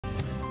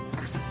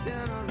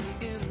then I'm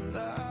in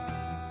love.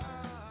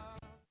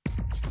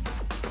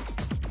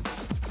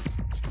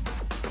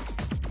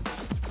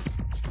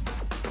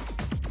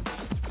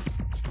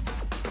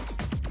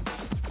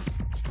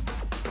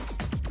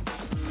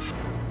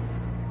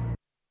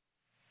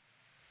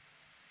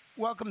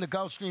 Welcome to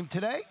Gulfstream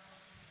today.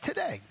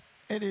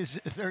 It is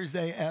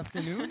Thursday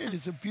afternoon. It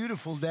is a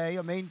beautiful day.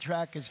 A main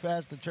track is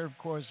fast. The turf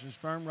course is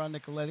firm. Ron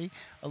Nicoletti,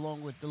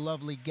 along with the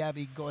lovely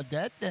Gabby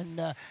Gaudet,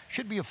 and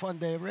should be a fun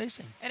day of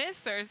racing. It is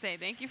Thursday.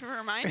 Thank you for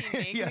reminding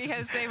me, Yes.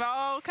 because they've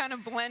all kind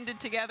of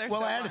blended together.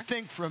 Well, so I had far. to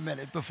think for a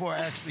minute before I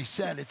actually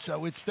said it.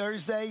 So it's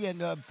Thursday,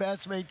 and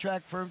fast main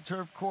track, firm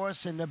turf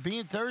course, and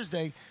being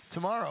Thursday,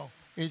 tomorrow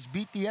is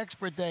Beat the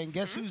Expert Day, and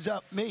guess who's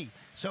up? Me.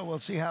 So we'll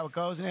see how it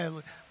goes.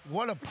 And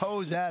what a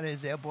pose that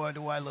is there, boy,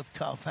 do I look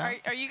tough, huh?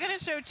 Are you going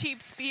to show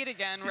cheap speed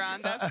again,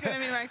 Ron? That's going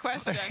to be my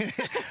question.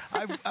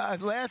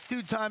 Last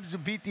two times to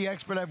Beat the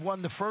Expert, I've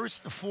won the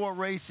first 4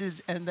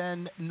 races and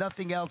then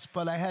nothing else,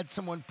 but I had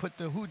someone put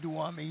the hoodoo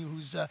on me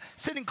who's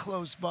sitting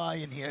close by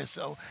in here.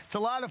 So it's a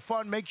lot of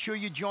fun. Make sure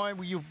you join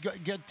when you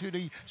get to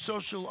the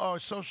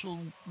social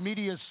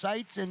media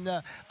sites and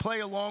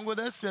play along with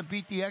us.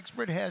 Beat the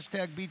Expert,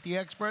 hashtag Beat the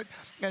Expert.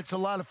 It's a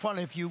lot of fun.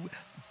 If you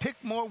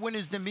pick more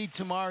winners than me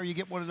tomorrow, you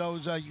get one of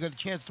those. You got a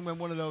chance to win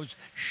one of those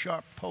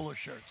sharp polo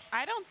shirts.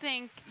 I don't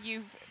think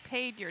you've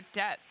paid your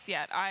debts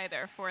yet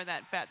either for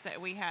that bet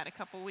that we had a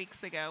couple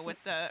weeks ago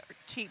with the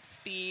cheap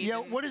speed. Yeah,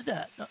 what is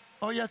that?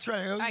 Oh, yeah, that's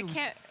right. I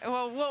can't.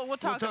 Well, we'll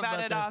talk about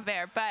it off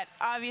air. But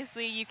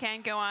obviously, you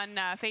can go on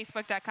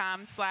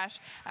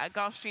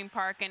Facebook.com/Gulfstream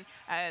Park. And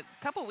a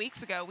couple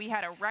weeks ago, we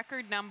had a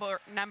record number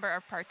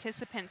of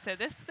participants. So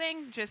this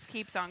thing just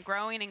keeps on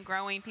growing and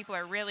growing. People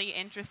are really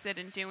interested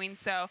in doing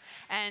so.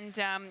 And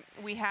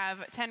we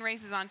have 10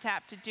 races on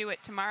tap to do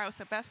it tomorrow.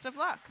 So best of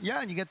luck.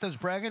 Yeah, and you get those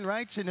bragging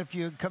rights. And if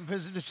you come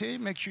visit us here,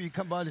 make sure you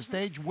come by the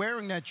stage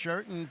wearing that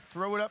shirt and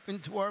throw it up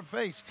into our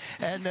face.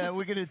 And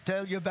we're going to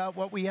tell you about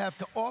what we have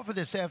to offer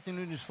this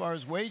afternoon as far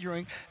as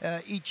wagering.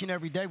 Each and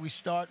every day we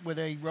start with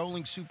a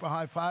rolling super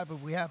high five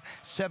if we have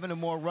 7 or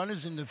more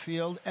runners in the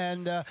field,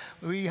 and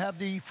we have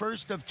the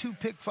first of 2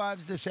 pick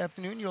fives this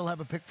afternoon. You'll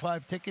have a pick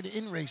 5 ticket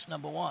in race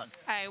number 1.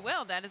 I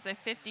will. That is a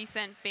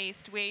 50-cent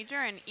based wager,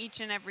 and each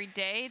and every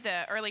day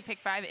the early pick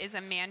 5 is a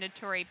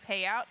mandatory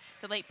payout.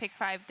 The late pick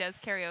 5 does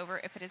carry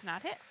over if it is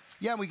not hit.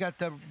 Yeah, we got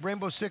the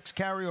Rainbow Six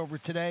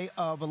carryover today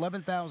of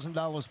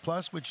 $11,000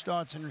 plus, which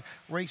starts in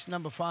race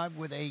number 5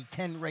 with a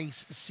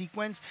 10-race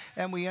sequence.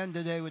 And we end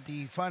today with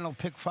the final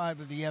pick 5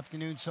 of the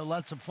afternoon. So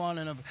lots of fun.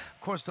 And, of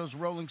course, those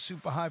rolling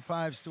super high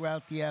fives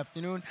throughout the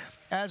afternoon.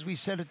 As we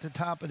said at the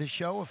top of the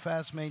show, a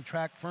fast main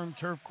track, firm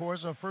turf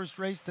course. Our first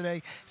race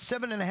today,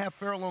 7.5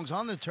 furlongs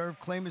on the turf.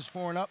 Claim is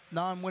 4 and up.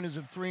 Non-winners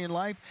of 3 in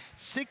life.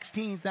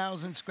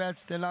 16,000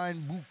 scratch the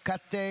 9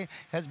 Bucate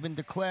has been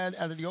declared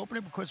out of the opener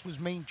because it was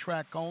main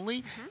track only.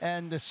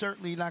 And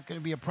certainly not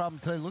going to be a problem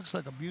today. Looks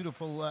like a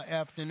beautiful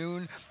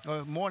afternoon,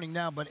 or morning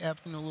now, but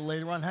afternoon a little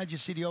later on. How'd you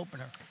see the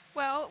opener?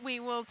 Well, we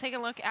will take a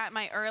look at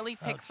my early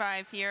pick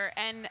 5 here,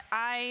 and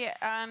early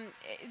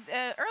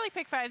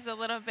pick 5 is a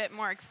little bit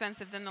more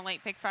expensive than the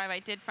late pick 5. I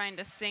did find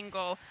a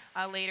single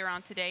later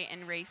on today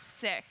in race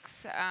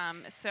 6,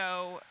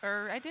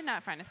 or I did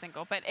not find a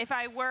single, but if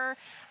I were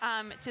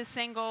to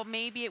single,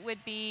 maybe it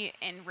would be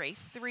in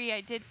race 3.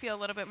 I did feel a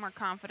little bit more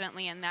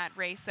confidently in that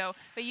race,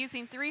 but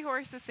using 3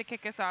 horses to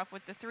kick us off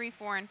with the 3,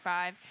 4, and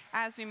 5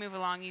 as we move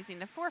along, using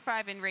the 4,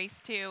 5 in race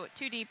 2,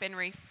 2 deep in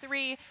race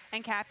 3,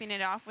 and capping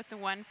it off with the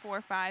 1, 4,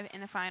 5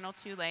 in the final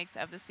 2 legs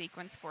of the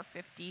sequence for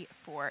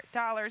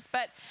 $54.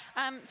 But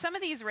some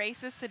of these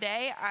races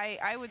today,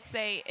 I would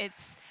say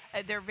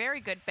they're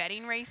very good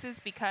betting races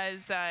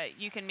because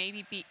you can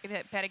maybe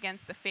bet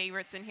against the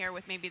favorites in here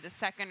with maybe the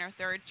 2nd or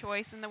 3rd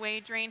choice in the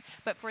wagering.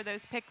 But for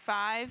those pick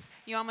 5s,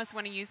 you almost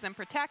want to use them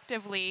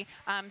protectively.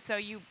 So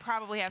you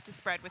probably have to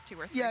spread with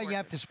 2 or 3 Yeah, horses. you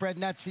have to spread.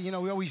 And that's, we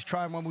always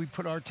try when we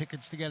put our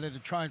tickets together to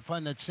try and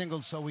find that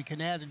single so we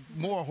can add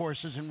more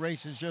horses in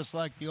races just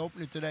like the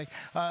opener today.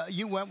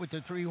 You went with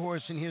the 3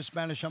 horse in here,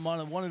 Spanish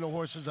Armada, one of the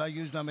horses I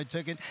used on my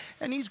ticket.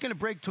 And he's going to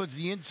break towards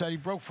the inside. He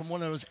broke from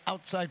one of those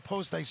outside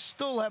posts. I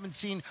still haven't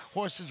seen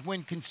horses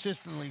win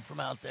consistently from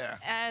out there.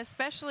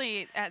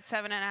 Especially at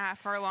 7.5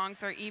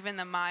 furlongs or even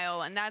the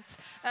mile. And that's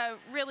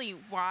really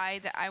why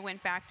I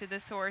went back to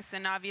this horse.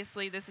 And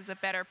obviously this is a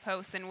better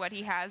post than what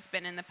he has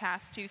been in the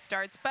past 2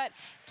 starts. But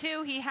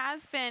 2, he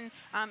has been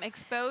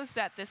exposed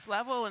at this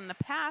level in the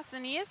past,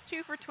 and he is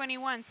 2 for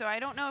 21. So I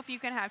don't know if you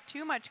can have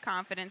too much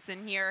confidence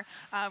in here.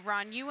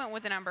 Ron, you went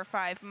with the number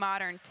 5,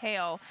 Modern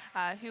Tale,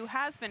 who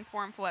has been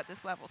formful at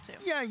this level too.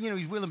 Yeah,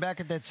 he's wheeling back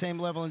at that same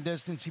level and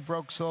distance. He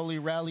broke slowly,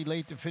 rallied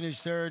late to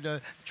finished third.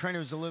 The trainer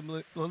is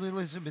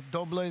Elizabeth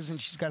Dobles, and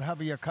she's got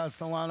Javier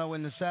Castellano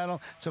in the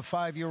saddle. It's a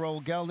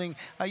 5-year-old gelding.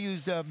 I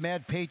used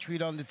Mad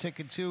Patriot on the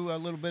ticket, too. A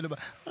little bit of I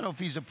don't know if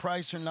he's a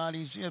price or not.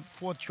 He's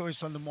fourth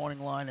choice on the morning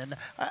line. And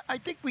I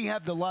think we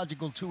have the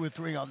logical 2 or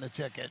 3 on the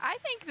ticket. I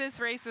think this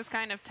race was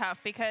kind of tough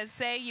because,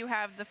 say, you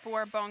have the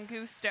 4 Bon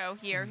Gusto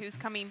here, who's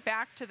coming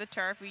back to the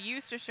turf, who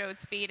used to show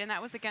speed, and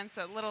that was against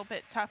a little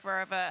bit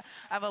tougher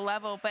of a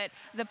level. But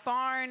the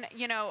barn,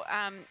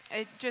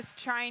 just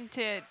trying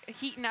to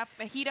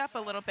heat up a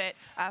little bit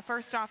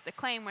first off the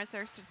claim with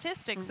their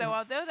statistics. So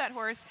although that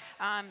horse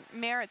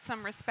merits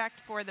some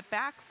respect for the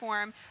back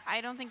form,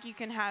 I don't think you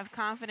can have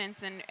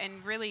confidence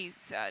in really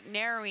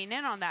narrowing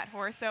in on that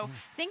horse. So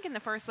I think in the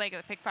first leg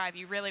of the pick 5,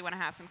 you really want to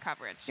have some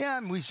coverage. Yeah,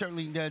 and we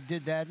certainly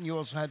did that. And you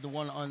also had the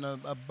one on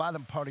the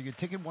bottom part of your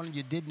ticket, one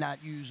you did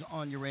not use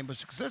on your Rainbow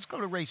Six. Let's go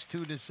to race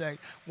 2 to say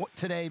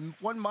today.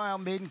 1 mile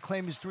maiden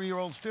claim is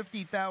 3-year-olds,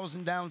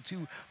 $50,000 down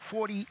to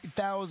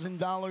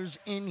 $40,000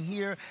 in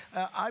here.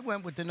 I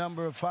went with the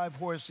number of 5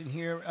 horse in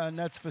here, and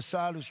that's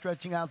Facade, who's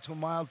stretching out to a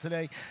mile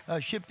today.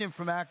 Shipped in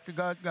from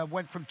Actigut,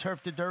 went from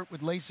turf to dirt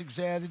with Lasix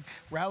added,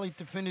 rallied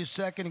to finish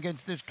second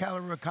against this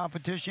caliber of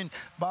competition.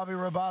 Bobby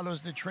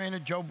Robado's the trainer,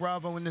 Joe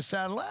Bravo in the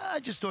saddle. I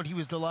just thought he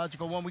was the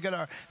logical one. We got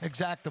our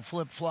exacta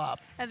flip-flop.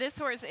 This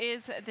horse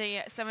is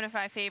the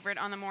 7-5 favorite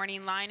on the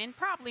morning line, and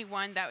probably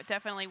one that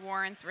definitely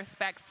warrants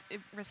respect.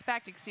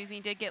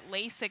 Did get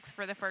Lasix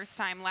for the first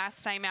time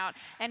last time out,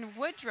 and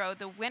Woodrow,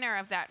 the winner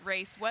of that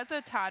race, was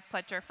a Todd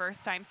Pletcher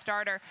first-time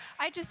starter.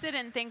 I just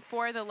didn't think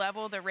for the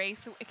level the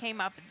race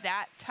came up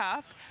that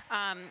tough.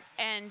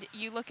 And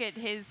you look at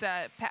his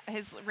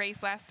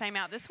race last time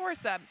out, this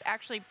horse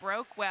actually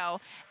broke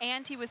well,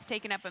 and he was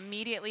taken up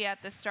immediately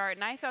at the start,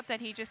 and I thought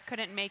that he just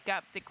couldn't make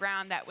up the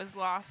ground that was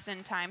lost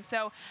in time.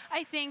 So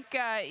I think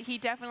he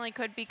definitely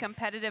could be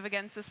competitive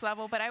against this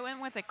level, but I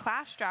went with a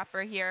class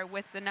dropper here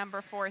with the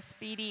number 4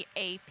 Speedy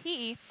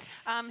AP,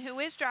 who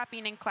is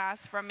dropping in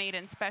class from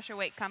maiden special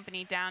weight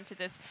company down to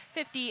this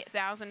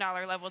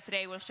 $50,000 level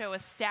today. We'll show a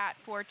stat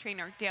for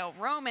trainer Dale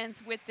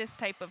Romans with this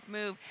type of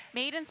move.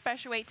 Maiden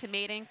special weight to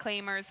maiden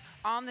claimers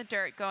on the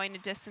dirt going a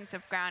distance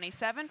of ground. He's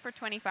 7 for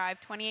 25,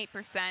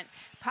 28%,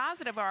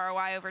 positive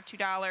ROI over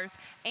 $2,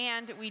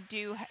 and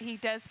he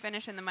does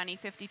finish in the money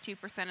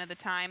 52% of the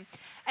time.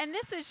 And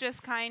this is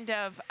just kind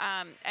of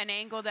an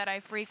angle that I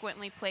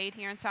frequently played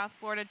here in South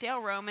Florida.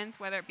 Dale Romans,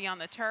 whether it be on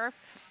the turf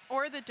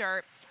or the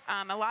dirt,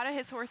 a lot of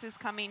his horses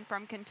coming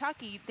from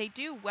Kentucky, they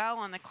do well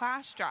on the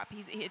class drop.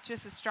 It's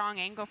just a strong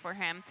angle for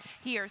him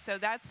here. So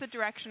that's the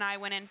direction I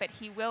went in, but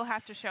he will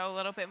have to show a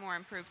little bit more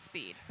improved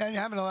speed. And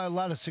having a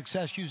lot of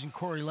success using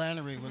Corey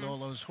Lannery with all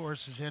those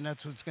horses, and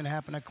that's what's going to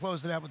happen. I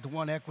closed it out with the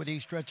 1 Equity,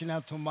 stretching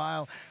out to a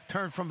mile,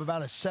 turned from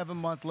about a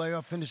 7-month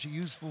layoff, finished a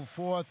useful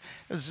 4th.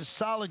 It was a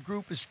solid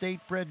group of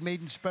state-bred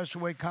maiden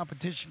special weight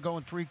competition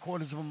going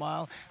 3/4 of a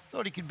mile.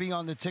 Thought he could be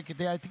on the ticket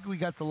there. I think we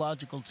got the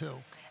logical, too.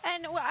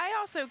 And I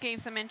also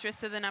gave some interest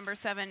to the number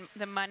 7,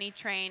 the Money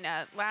Train.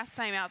 Last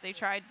time out, they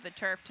tried the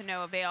turf to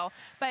no avail.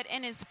 But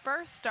in his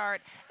first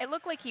start, it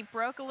looked like he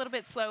broke a little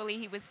bit slowly.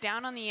 He was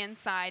down on the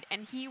inside,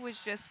 and he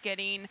was just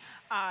getting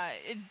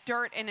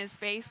dirt in his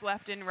face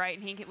left and right.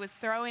 And he was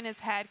throwing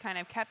his head, kind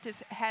of kept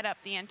his head up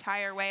the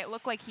entire way. It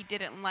looked like he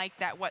didn't like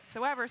that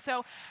whatsoever.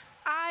 So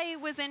I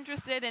was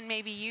interested in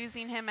maybe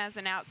using him as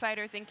an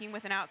outsider, thinking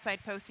with an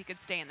outside post he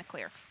could stay in the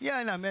clear.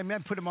 Yeah, and I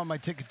put him on my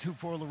ticket, too,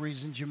 for all the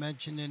reasons you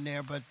mentioned in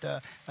there. But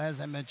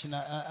as I mentioned,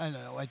 I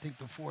don't know. I think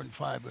the 4 and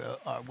 5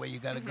 are where you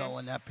got to go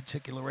in that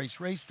particular race.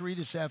 Race 3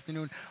 this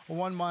afternoon, a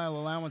 1 mile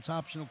allowance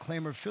optional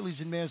claimer.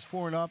 Fillies and mares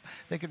 4 and up.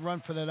 They could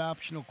run for that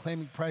optional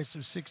claiming price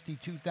of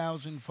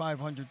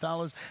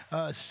 $62,500.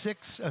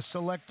 6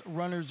 select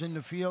runners in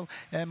the field.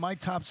 And my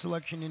top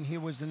selection in here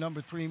was the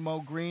number 3, Mo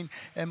Green.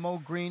 And Mo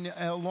Green,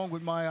 along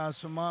with My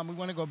Awesome Mom. We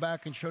want to go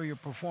back and show you a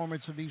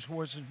performance of these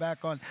horses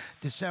back on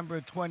December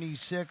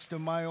 26th.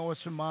 And My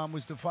Awesome Mom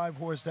was the 5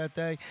 horse that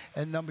day,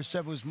 and number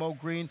 7 was Mo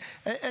Green.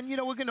 And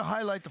we're going to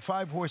highlight the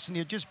 5 horse in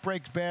here. Just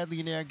breaks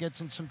badly in there and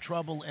gets in some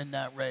trouble in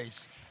that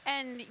race.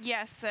 And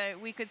yes,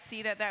 we could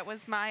see that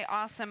was My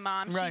Awesome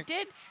Mom. Right. She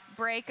did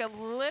break a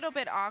little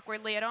bit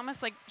awkwardly. It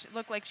almost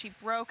looked like she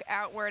broke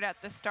outward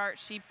at the start.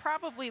 She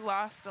probably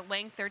lost a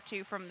length or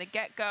 2 from the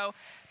get-go.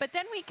 But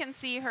then we can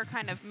see her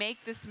kind of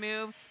make this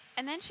move,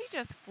 and then she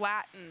just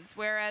flattens,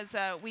 whereas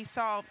we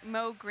saw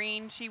Mo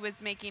Green, she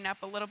was making up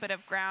a little bit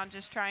of ground,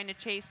 just trying to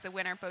chase the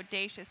winner,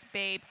 Bodacious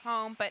Babe,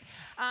 home. But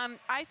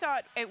I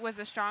thought it was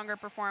a stronger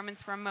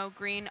performance from Mo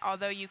Green,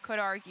 although you could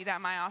argue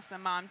that My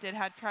Awesome Mom did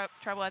have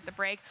trouble at the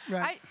break.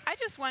 Right. I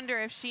just wonder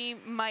if she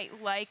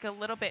might like a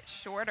little bit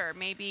shorter,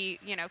 maybe,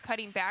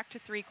 cutting back to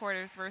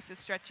 3/4 versus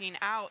stretching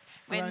out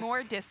with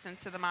more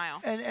distance to the mile.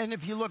 And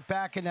if you look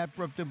back in that,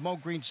 the Mo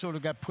Green sort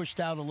of got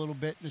pushed out a little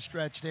bit in the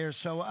stretch there.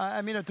 So,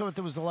 I thought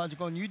there was a lot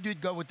logical. And you did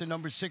go with the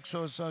number 6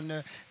 horse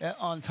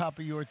on top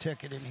of your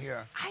ticket in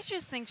here. I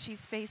just think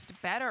she's faced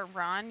better,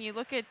 Ron. You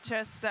look at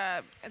just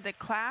the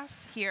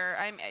class here.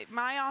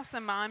 My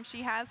Awesome Mom,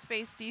 she has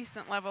faced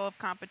decent level of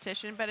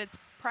competition, but it's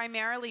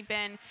primarily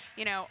been,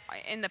 you know,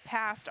 in the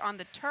past on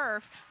the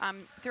turf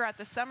throughout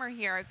the summer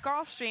here at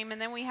Gulfstream. And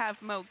then we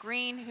have Mo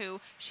Green, who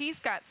she's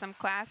got some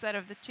class. Out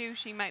of the two,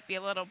 she might be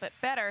a little bit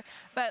better.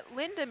 But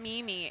Linda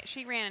Mimi,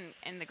 she ran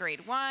in the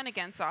Grade 1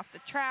 against Off the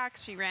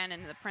Tracks. She ran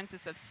in the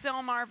Princess of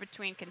Sylmar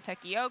between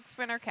Kentucky Oaks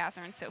winner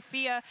Catherine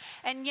Sophia.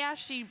 And yeah,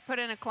 she put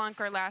in a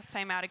clunker last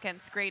time out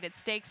against Graded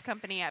Stakes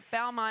Company at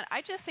Belmont.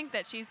 I just think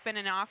that she's been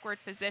in an awkward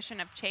position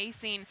of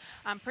chasing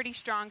pretty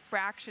strong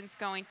fractions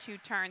going 2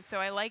 turns. So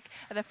I like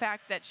the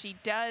fact that she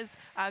does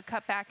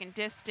cut back in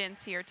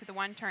distance here to the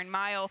 1-turn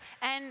mile.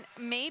 And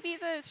maybe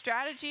the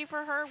strategy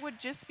for her would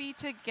just be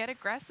to get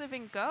aggressive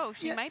and go.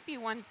 She might be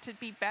one to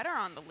be better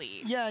on the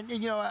lead. Yeah, and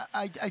you know,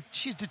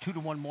 she's the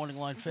 2-to-1 morning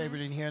line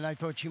favorite in here, and I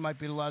thought she might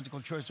be the logical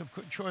choice. Of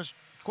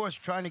course,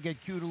 trying to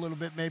get cute a little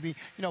bit, maybe,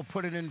 you know,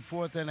 put it in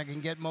 4th, and I can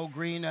get Mo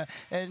Green,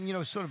 and, you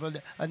know, sort of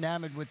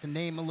enamored with the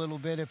name a little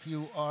bit. If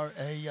you are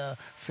a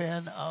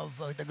fan of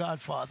The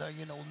Godfather,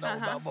 you know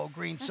about Mo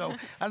Green. So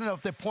I don't know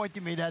if they're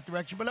pointing me that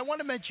direction, but I want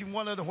to mention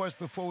one other horse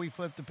before we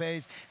flip the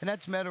page, and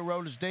that's Meadow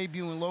Road is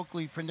debuting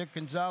locally for Nick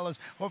Gonzalez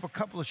off a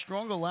couple of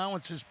strong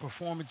allowances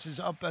performances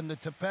up on the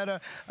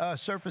Tapeta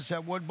surface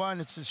at Woodbine.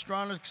 It's the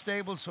Stronach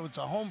stable, so it's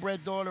a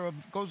homebred daughter of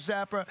Go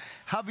Zapper,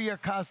 Javier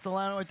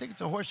Castellano. I think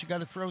it's a horse you got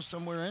to throw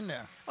somewhere in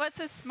there. Well, it's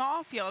a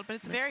small field, but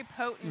it's a very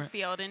potent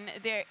field, and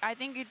I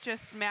think it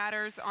just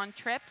matters on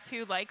trips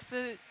who likes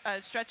to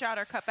stretch out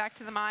or cut back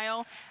to the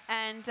mile,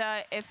 and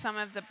if some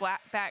of the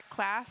back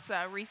class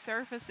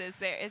resurfaces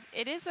there.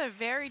 It is a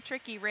very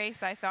tricky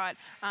race, I thought,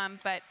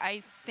 but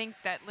I think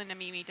that Linda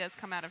Mimi does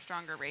come out of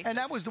stronger races. And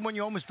that was the one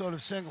you almost thought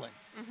of singling.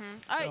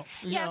 So,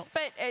 yes,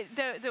 but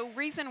the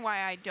reason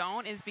why I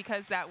don't is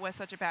because that was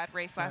such a bad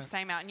race last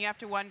time out, and you have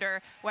to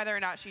wonder whether or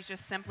not she's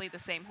just simply the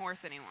same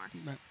horse anymore.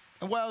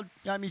 Well,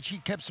 I mean, she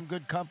kept some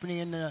good company,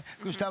 and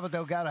Gustavo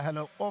Delgado had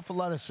an awful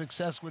lot of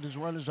success with his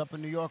runners up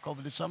in New York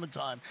over the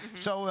summertime.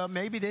 So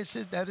maybe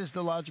that is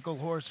the logical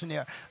horse in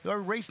there.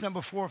 Race number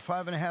 4,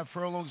 5.5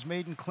 furlongs.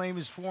 Maiden claim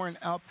is 4 and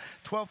up,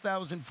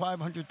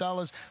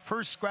 $12,500.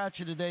 First scratch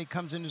of the day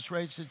comes in this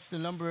race. It's the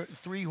number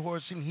 3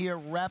 horse in here,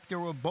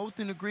 Raptor. We're both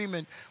in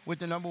agreement with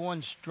the number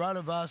 1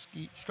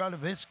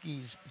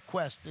 Stravinsky's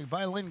Quest, the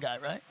violin guy,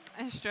 right?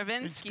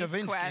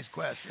 Stravinsky's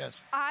Quest.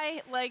 Yes.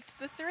 I liked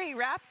the 3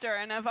 Raptor,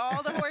 and of all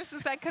the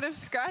horses that could have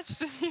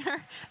scratched in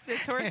here,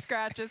 this horse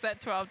scratches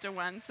at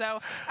 12-1. So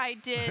I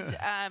did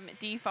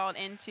default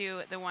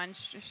into the 1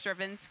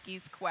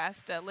 Stravinsky's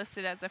Quest,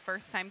 listed as a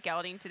first-time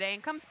gelding today,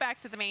 and comes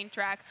back to the main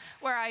track,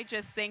 where I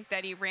just think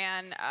that he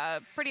ran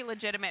a pretty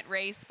legitimate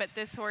race. But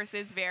this horse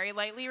is very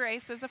lightly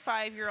raced as a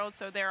 5-year-old,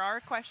 so there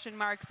are question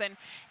marks. And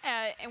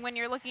when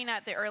you're looking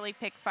at the early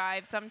pick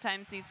 5,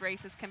 sometimes these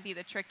races can be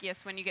the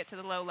trickiest when you get to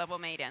the low-level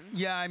maidens.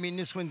 Yeah, I mean,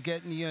 this one's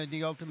getting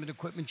the ultimate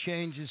equipment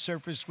change, the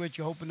surface switch.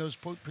 You're hoping those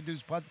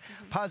produce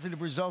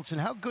positive results. And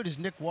how good has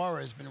Nick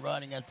Juarez been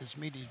riding at this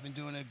meet? He's been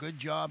doing a good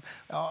job.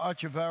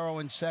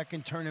 Archivero in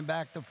second, turning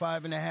back to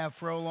 5.5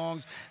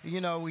 furlongs. You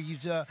know,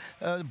 he's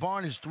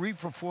barn is 3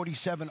 for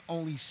 47,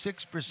 only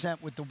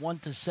 6% with the 1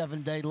 to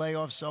 7 day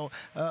layoff. So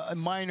a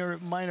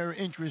minor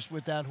interest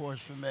with that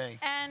horse for me.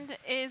 And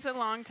is a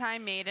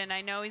long-time maiden.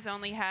 I know he's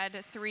only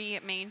had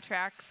 3 main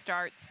track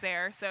starts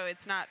there, so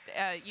it's not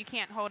you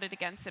can't hold it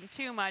against him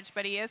too much.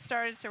 But he has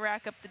started to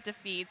rack up the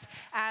defeats,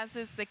 as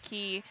is the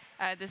key.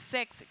 The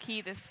 6,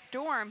 Key the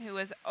Storm, who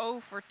is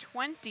 0 for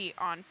 20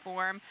 on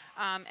form,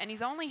 and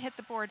he's only hit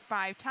the board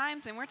 5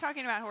 times, and we're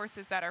talking about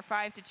horses that are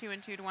 5-2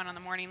 and 2-1 on the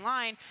morning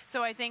line.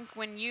 So I think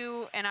when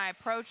you and I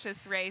approached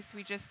this race,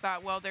 we just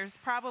thought, well, there's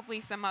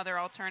probably some other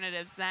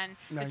alternatives than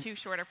the 2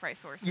 shorter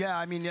price horses. Yeah,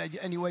 I mean,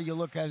 any way you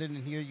look at it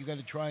in here, you got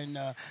to try and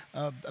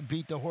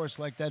beat the horse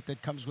like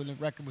that comes with a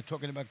record. We're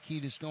talking about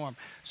Key to Storm.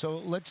 So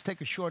let's take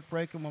a short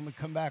break, and when we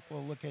come back,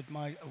 we'll look at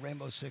my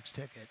Rainbow 6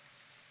 ticket.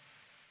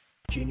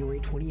 January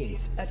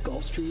 28th at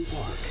Gulfstream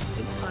Park,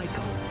 an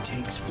icon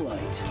takes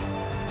flight.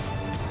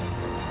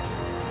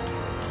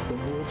 The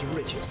world's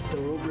richest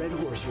thoroughbred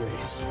horse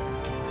race.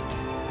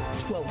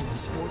 12 of the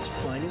sport's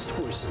finest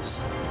horses.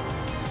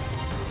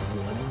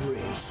 One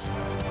race.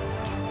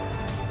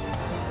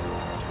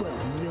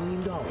 $12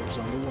 million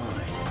on the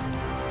line.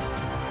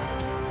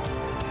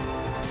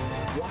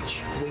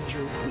 Watch,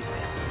 wager,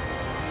 witness.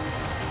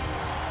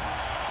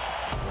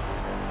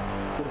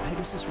 Go to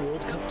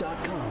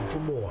PegasusWorldCup.com for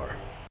more.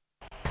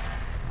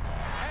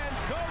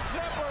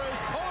 Zepper is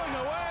pulling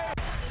away.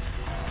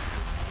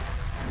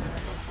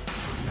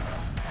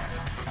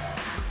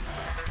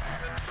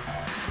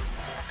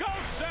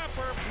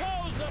 Gulfstream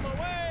blows them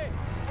away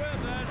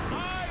with an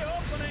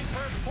eye-opening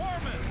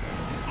performance.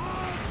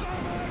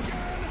 Awesome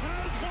again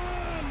has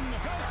won.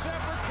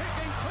 Gulfstream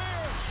kicking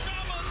clear.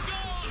 Shaman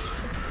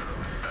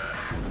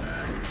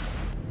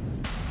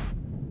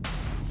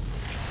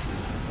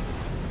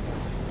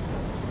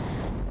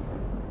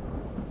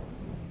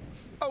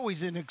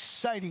Always an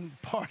exciting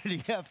part of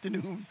the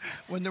afternoon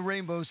when the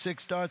Rainbow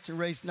Six starts in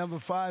race number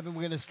 5. And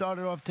we're going to start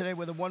it off today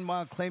with a 1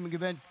 mile claiming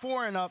event.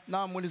 4 and up,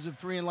 non-winners of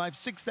 3 in life,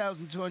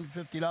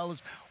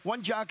 $6,250.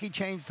 One jockey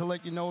change to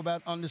let you know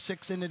about on the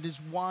 6, and it is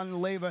Juan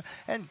Leyva.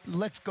 And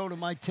let's go to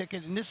my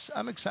ticket. And this,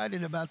 I'm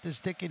excited about this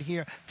ticket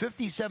here,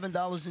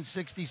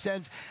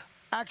 $57.60.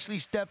 Actually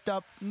stepped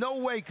up. No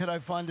way could I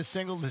find a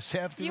single this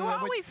afternoon. You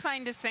always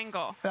find a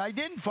single. I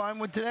didn't find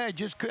one today. I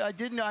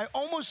didn't. I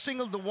almost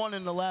singled the one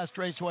in the last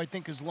race, who I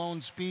think is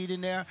Lone Speed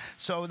in there.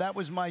 So that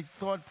was my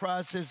thought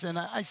process, and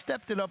I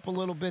stepped it up a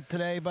little bit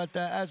today. But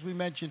as we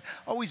mentioned,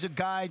 always a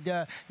guide.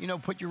 You know,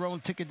 put your own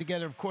ticket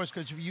together, of course,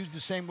 because if you used the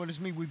same one as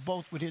me, we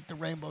both would hit the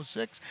Rainbow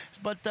Six.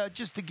 But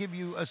just to give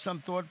you some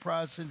thought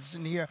process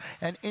in here,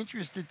 and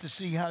interested to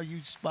see how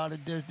you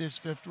spotted this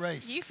 5th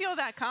race. You feel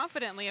that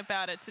confidently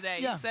about it today.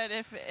 Yeah. You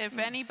said if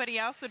anybody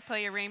else would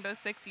play a Rainbow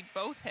Six, you'd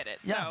both hit it.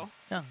 Yeah. So,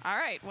 yeah. All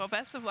right. Well,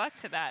 best of luck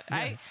to that.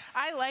 Yeah.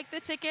 I like the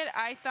ticket.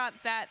 I thought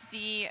that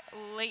the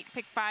late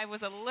pick 5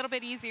 was a little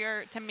bit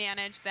easier to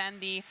manage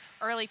than the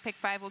early pick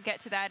 5. We'll get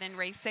to that in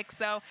race 6,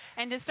 though.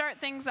 And to start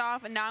things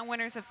off,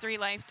 non-winners of 3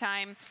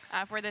 lifetime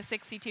for the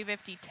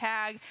 6250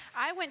 tag,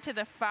 I went to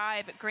the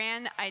 5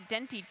 Grand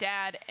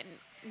Identidad, and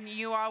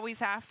you always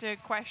have to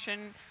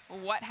question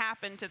what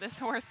happened to this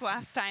horse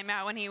last time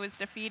out when he was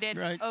defeated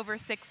over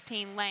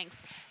 16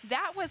 lengths.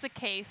 That was a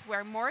case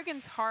where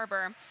Morgan's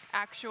Harbor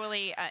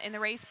actually, in the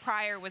race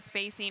prior, was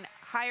facing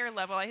higher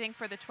level, I think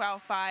for the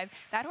 12-5.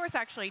 That horse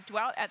actually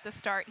dwelt at the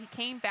start. He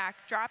came back,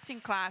 dropped in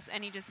class,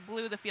 and he just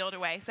blew the field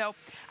away. So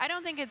I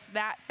don't think it's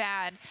that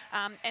bad.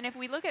 And if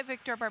we look at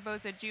Victor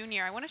Barboza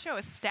Jr., I want to show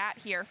a stat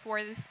here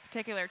for this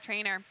particular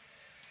trainer.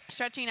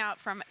 Stretching out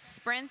from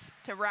sprints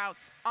to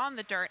routes on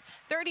the dirt,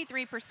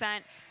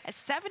 33%, at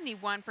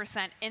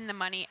 71% in the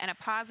money, and a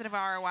positive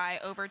ROI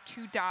over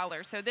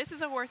 $2. So this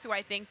is a horse who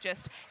I think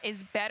just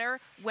is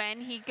better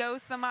when he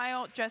goes the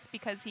mile, just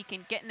because he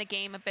can get in the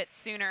game a bit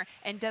sooner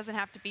and doesn't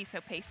have to be so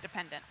pace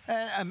dependent.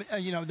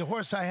 You know, the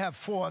horse I have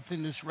 4th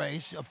in this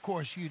race, of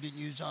course, you didn't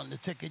use on the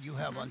ticket, you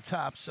have on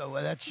top. So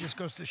that just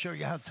goes to show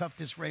you how tough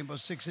this Rainbow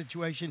Six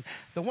situation.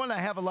 The one I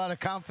have a lot of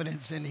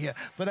confidence in here,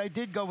 but I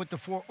did go with the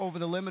 4 Over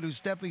the Limit, who's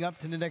stepping up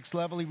to the next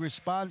level. He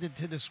responded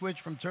to the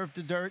switch from turf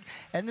to dirt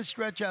and the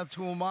stretch out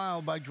to a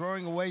mile by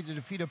drawing away to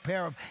defeat a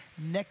pair of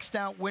next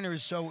out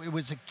winners. So it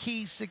was a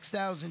key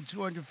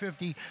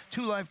 6,250,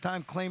 2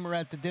 lifetime claimer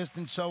at the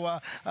distance.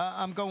 So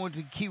I'm going with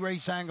the key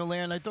race angle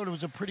there, and I thought it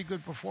was a pretty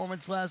good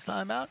performance last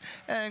time out,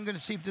 and I'm going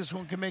to see if this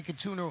one can make it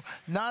tuner.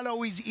 Not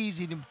always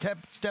easy to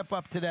step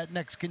up to that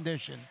next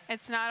condition.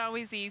 It's not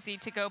always easy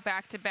to go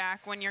back to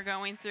back when you're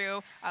going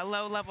through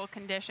low level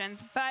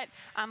conditions, but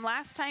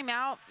last time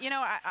out, you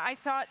know, I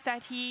thought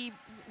that he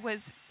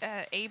was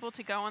able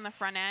to go on the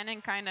front end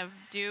and kind of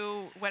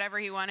do whatever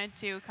he wanted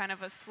to, kind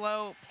of a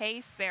slow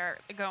pace there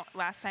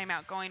last time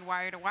out, going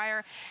wire to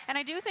wire. And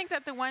I do think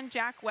that the one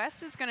Jack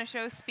West is going to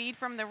show speed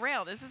from the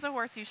rail. This is a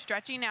horse who's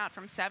stretching out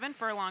from 7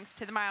 furlongs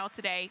to the mile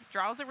today,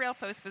 draws a rail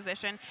post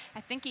position.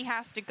 I think he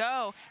has to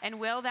go, and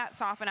will that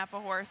soften up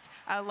a horse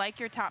like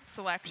your top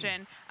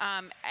selection?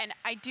 And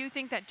I do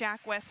think that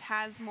Jack West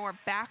has more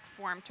back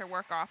form to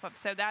work off of.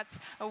 So that's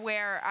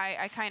where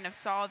I kind of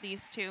saw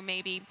these two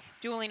maybe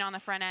dueling on the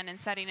front end and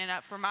setting it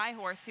up for my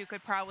horse, who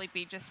could probably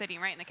be just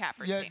sitting right in the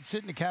catbird seat. Yeah,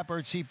 sitting in the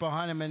catbird seat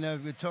behind him.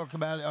 And we talk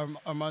about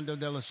Armando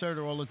de la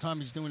Cerda all the time.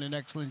 He's doing an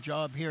excellent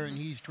job here, and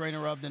he's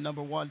trainer of the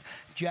number 1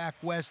 Jack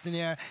West in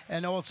there,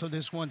 and also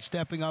this one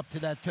stepping up to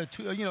that,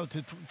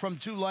 from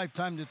 2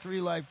 lifetime to 3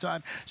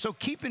 lifetime. So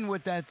keeping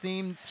with that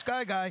theme,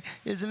 Sky Guy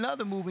is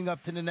another moving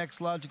up to the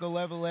next logical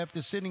level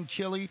after sitting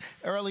chilly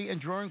early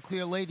and drawing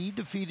clear late. He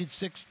defeated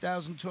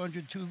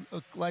 6,202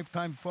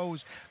 lifetime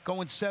foes,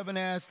 going 7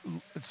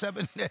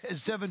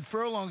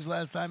 furlongs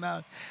last time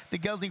out. The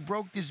gelding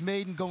broke his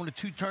maiden going a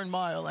 2-turn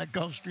mile at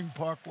Gulfstream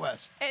Park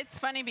West. It's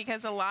funny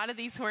because a lot of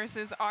these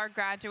horses are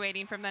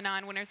graduating from the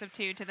non-winners of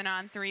 2 to the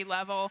non-3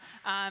 level,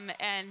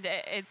 and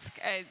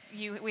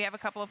we have a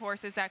couple of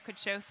horses that could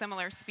show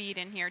similar speed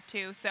in here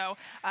too. So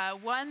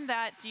one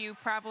that you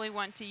probably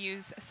want to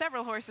use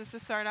several horses to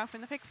start off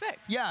in the pick 6.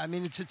 Yeah, I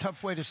mean, it's a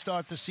tough way to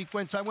start the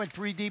sequence. I went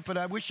 3 deep, but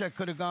I wish I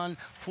could have gone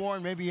 4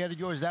 and maybe added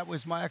yours. That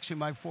was actually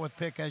my 4th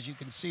pick, as you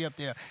can see up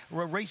there.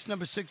 Race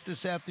number 6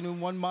 this afternoon,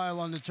 1 mile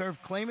on the turf.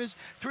 Claimers,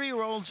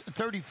 3-year-olds,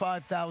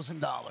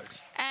 $35,000.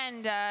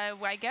 And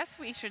I guess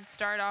we should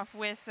start off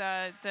with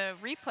the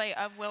replay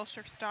of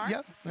Wilshire Star.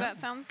 Yep.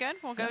 That sounds good.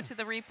 We'll go to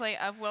the replay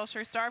of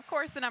Wilshire Star. Of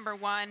course, the number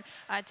 1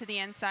 to the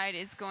inside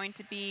is going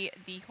to be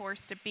the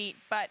horse to beat,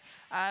 but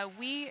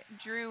we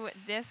drew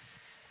this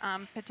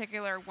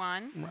particular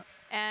one. Right.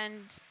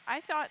 And I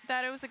thought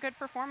that it was a good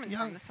performance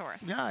from this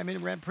horse. Yeah, I mean,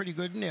 it ran pretty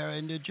good in there.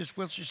 And it just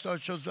Wilshire Star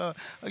shows,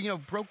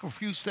 broke a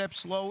few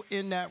steps slow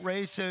in that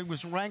race. It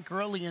was ranked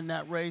early in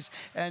that race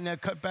and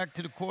cut back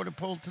to the quarter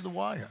pole to the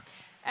wire.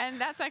 And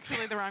that's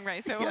actually the wrong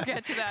race, so we'll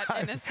get to that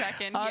in a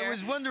second here. I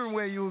was wondering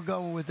where you were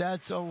going with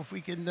that, so if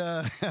we can...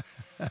 but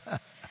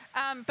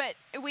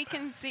we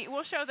can see,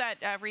 we'll show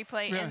that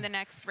replay in the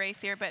next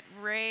race here, but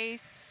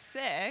race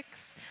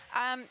 6,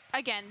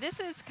 Again, this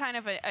is kind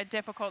of a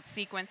difficult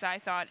sequence, I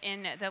thought,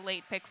 in the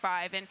late pick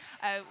 5. And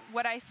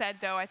what I said,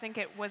 though, I think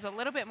it was a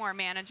little bit more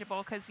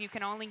manageable because you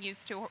can only use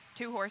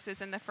two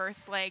horses in the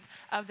first leg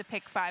of the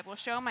pick 5. We'll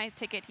show my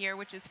ticket here,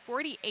 which is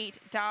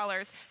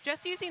 $48,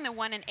 just using the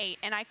 1 and 8.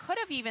 And I could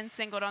have even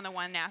singled on the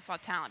 1 Nassau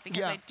Talent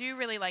because I do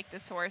really like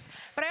this horse.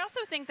 But I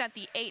also think that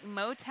the 8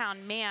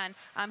 Motown Man,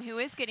 who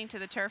is getting to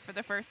the turf for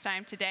the first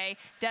time today,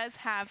 does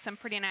have some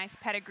pretty nice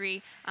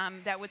pedigree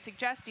that would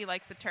suggest he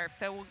likes the turf.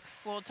 So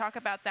we'll talk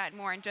about that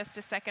more in just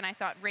a second. I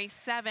thought race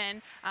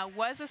 7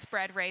 was a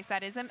spread race.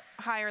 That is a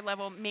higher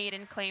level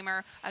maiden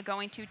claimer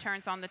going 2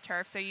 turns on the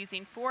turf. So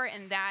using 4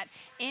 in that.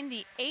 In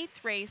the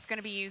 8th race, going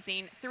to be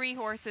using 3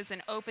 horses,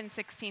 an open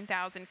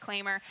 16,000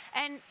 claimer.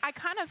 And I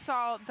kind of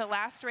saw the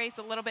last race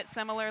a little bit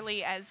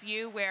similarly as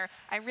you, where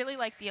I really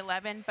like the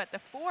 11, but the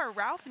 4,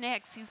 Ralph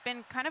Nix, he's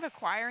been kind of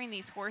acquiring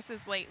these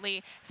horses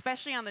lately,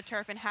 especially on the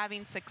turf, and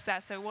having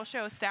success. So we'll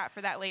show a stat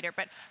for that later.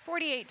 But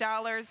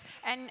 $48,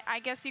 and I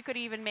guess you could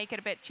even make it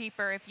a bit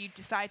cheaper if you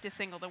decide to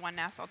single the 1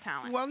 Nassau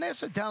Talent. Well,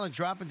 Nassau Talent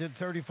dropping to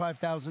the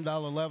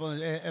 $35,000 level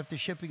after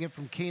shipping it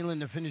from Keeneland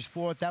to finish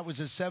 4th. That was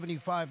a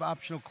 75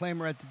 optional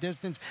claimer at the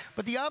distance.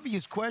 But the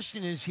obvious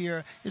question is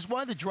here is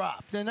why the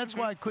drop? And that's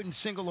why I couldn't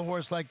single a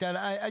horse like that.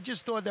 I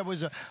just thought that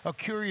was a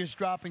curious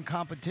drop in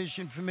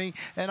competition for me.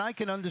 And I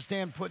can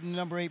understand putting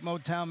number 8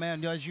 Motown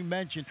Man, as you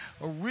mentioned,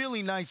 a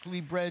really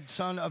nicely bred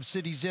son of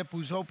City Zip,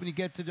 who's hoping to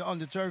get on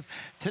the turf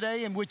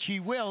today, in which he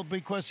will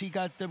because he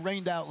got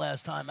rained out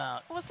last time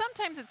out. Well,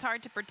 sometimes it's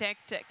hard to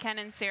predict Ken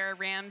and Sarah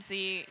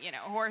Ramsey,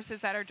 horses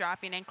that are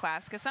dropping in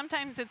class, because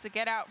sometimes it's a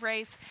get-out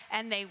race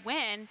and they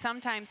win,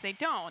 sometimes they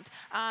don't.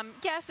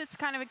 Yes, it's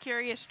kind of a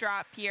curious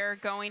drop here,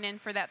 going in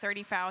for that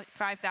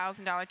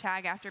 $35,000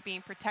 tag after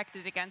being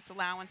protected against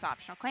allowance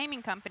optional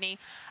claiming company.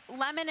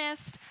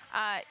 Lemonist,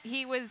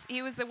 he was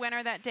the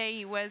winner that day.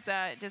 He was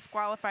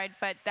disqualified,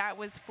 but that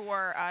was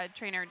for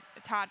trainer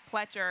Todd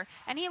Pletcher,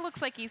 and he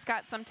looks like he's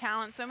got some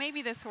talent, so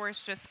maybe this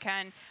horse just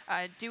can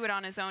do it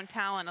on his own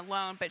talent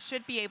alone, but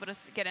should be able to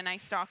get a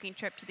nice stalking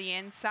trip to the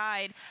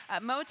inside.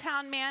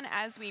 Motown Man,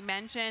 as we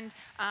mentioned,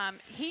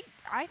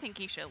 I think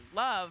he should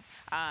love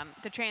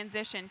the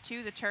transition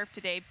to the turf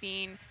today,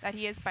 being that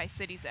he is by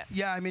City Zip.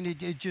 Yeah, I mean,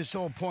 it just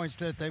all points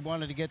that they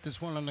wanted to get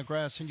this one on the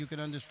grass, and you can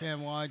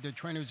understand why. The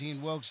trainers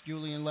Ian Wilkes,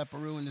 Julian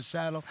Leperoux in the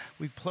saddle.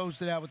 We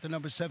closed it out with the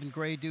number 7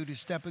 Grey Dude, who's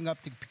stepping up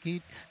to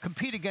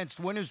compete against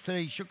winners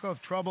today. He shook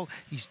off trouble.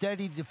 He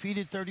steadied,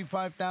 defeated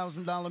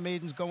 $35,000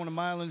 maidens going a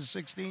mile in the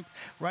 16th.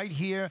 Right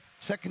here,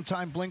 second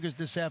time blinkers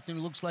this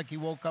afternoon. Looks like he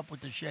woke up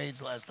with the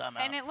shades last time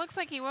out. And it looks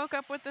like he woke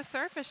up with the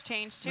surface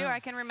change, too. Yeah. I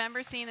can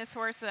remember seeing this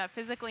horse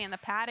physically in the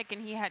paddock,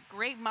 and he had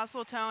great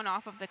muscle tone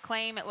off of the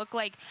claim. It looked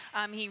like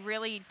he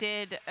really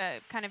did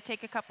kind of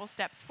take a couple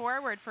steps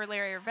forward for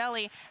Larry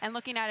Ravelli, and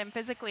looking at him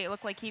physically, it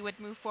looked like he would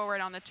move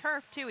forward on the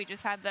turf, too. He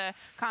just had the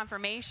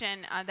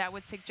confirmation that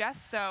would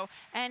suggest so,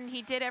 and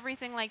he did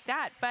everything like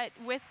that. But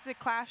with the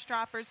class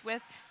droppers,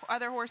 with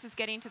other horses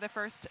getting to the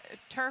first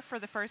turf for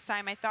the first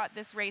time, I thought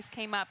this race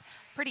came up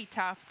pretty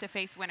tough to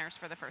face winners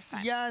for the first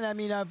time. Yeah, and I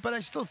mean, but I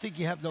still think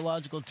you have the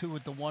logical 2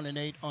 with the 1 and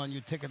 8 on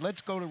your ticket.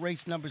 Let's go to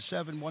race number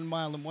 7, 1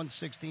 mile and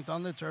 1/16th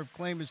on the turf.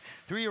 Claimers,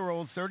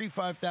 3-year-olds,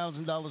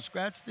 $35,000.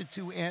 Scratch the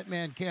 2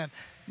 Ant-Man Camp.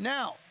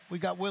 Now, we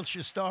got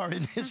Wilshire Star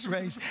in this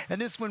race, and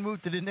this one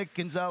moved to the Nick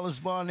Gonzalez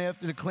barn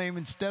after the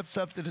claimant steps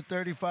up to the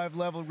 35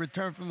 level,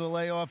 return from the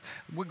layoff.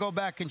 We'll go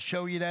back and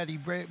show you that he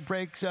breaks.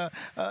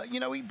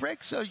 He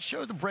breaks.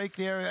 Show the break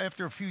there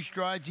after a few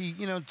strides.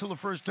 Until the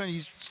first turn,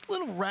 he's a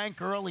little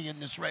rank early in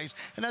this race,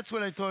 and that's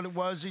what I thought it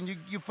was. And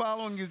you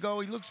follow him, you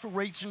go. He looks for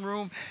racing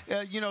room,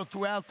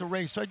 throughout the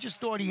race. So I just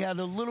thought he had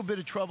a little bit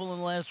of trouble in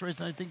the last race,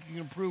 and I think he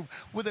can improve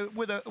with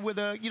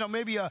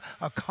maybe a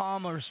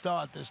calmer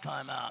start this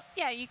time out.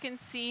 Yeah, you can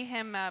see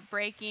him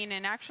breaking,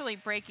 and actually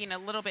breaking a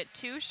little bit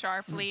too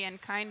sharply,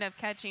 and kind of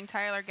catching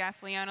Tyler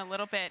Gaffalione a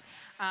little bit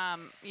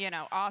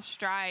off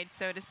stride,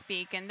 so to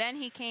speak. And then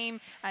he came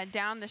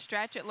down the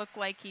stretch. It looked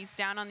like he's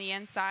down on the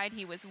inside.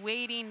 He was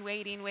waiting,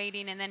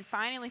 and then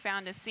finally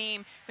found a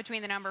seam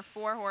between the number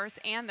 4 horse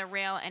and the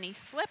rail, and he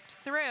slipped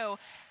through.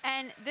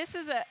 And this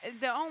is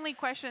the only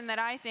question that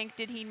I think,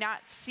 did he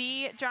not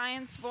see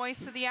Giant's Voice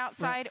to the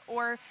outside,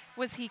 or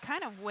was he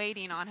kind of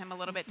waiting on him a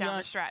little bit down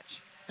the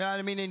stretch?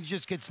 I mean, and he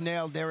just gets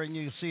nailed there, and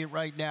you see it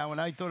right now.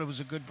 And I thought it was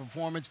a good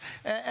performance.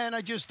 And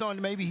I just thought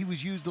maybe he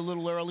was used a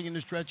little early in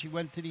the stretch. He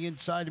went to the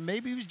inside, and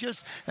maybe he was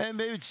just,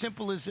 maybe it's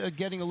simple as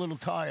getting a little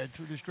tired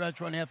through the stretch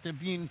run after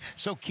being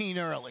so keen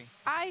early.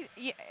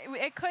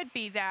 It could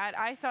be that.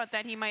 I thought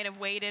that he might have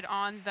waited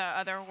on the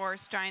other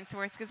horse, Giant's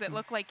Horse, because it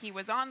looked like he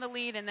was on the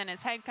lead, and then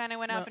his head kind of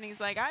went up, and he's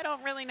like, I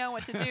don't really know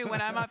what to do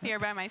when I'm up here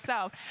by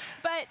myself.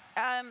 But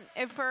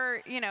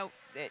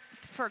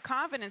for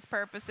confidence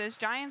purposes,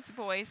 Giant's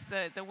Voice,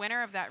 the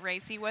winner of that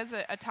race, he was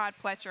a Todd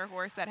Pletcher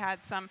horse that had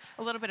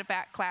a little bit of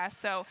back class,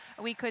 so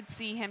we could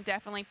see him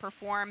definitely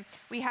perform.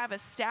 We have a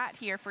stat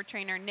here for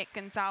trainer Nick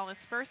Gonzalez.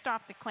 First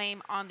off the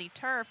claim on the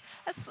turf,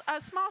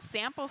 a small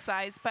sample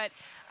size, but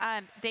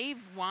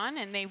they've won,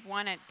 and they've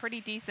won at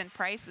pretty decent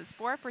prices.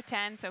 4 for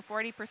 10, so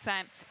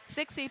 40%,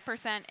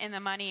 60% in the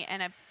money,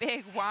 and a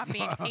big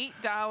whopping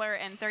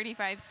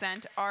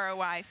 $8.35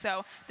 ROI.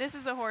 So this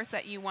is a horse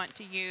that you want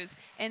to use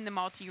in the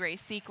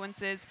multi-race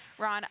sequences.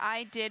 Ron,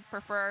 I did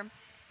prefer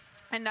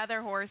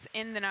another horse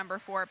in the number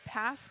 4,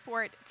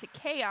 Passport to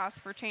Chaos,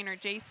 for trainer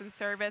Jason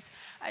Service,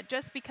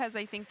 just because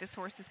I think this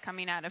horse is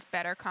coming out of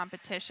better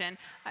competition.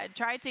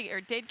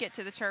 Did get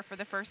to the turf for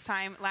the first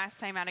time last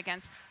time out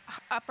against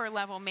upper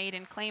level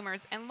maiden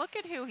claimers, and look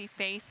at who he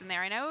faced in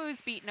there. I know he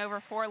was beaten over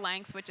 4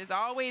 lengths, which is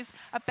always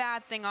a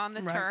bad thing on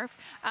the turf,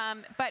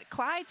 but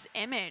Clyde's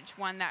Image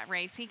won that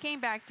race. He came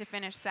back to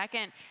finish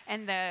second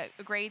in the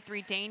grade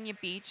 3 Dania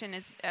Beach in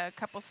his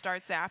couple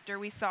starts after.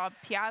 We saw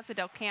Piazza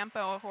del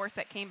Campo, a horse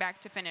that came back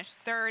to finish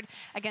third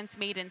against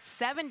maiden's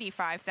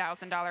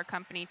 $75,000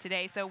 company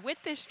today. So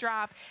with this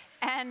drop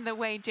and the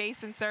way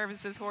Jason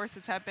Service's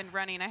horses have been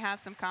running, I have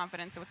some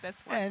confidence with this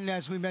one. And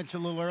as we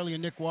mentioned a little earlier,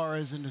 Nick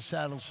Juarez in the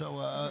saddle, so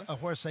a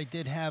horse I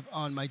did have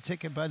on my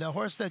ticket. But a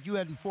horse that you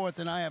had in 4th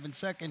and I have in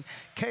 2nd,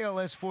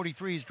 KLS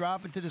 43, is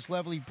dropping to this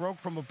level. He broke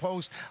from a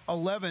post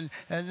 11,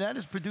 and that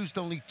has produced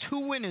only 2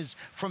 winners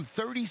from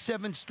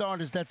 37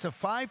 starters. That's a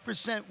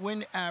 5%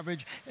 win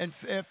average, and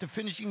after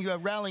finishing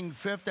rallying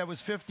 5th, that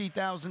was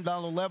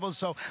 $50,000 level.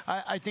 So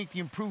I think the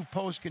improved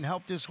post can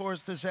help this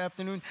horse this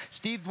afternoon.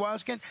 Steve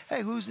Dwoskin,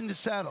 hey, who's in the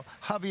saddle?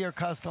 Javier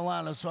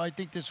Castellano. So I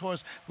think this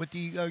horse, with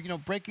the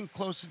breaking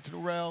closer to the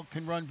rail,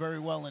 can run very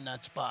well in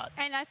that spot.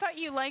 And I thought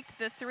you liked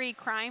the 3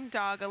 Crime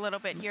Dog a little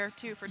bit here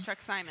too for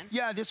Chuck Simon.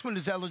 Yeah, this one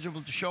is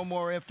eligible to show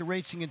more after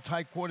racing in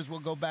tight quarters. We'll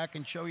go back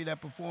and show you that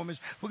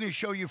performance. We're going to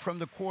show you from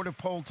the quarter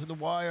pole to the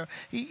wire.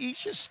 He's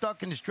just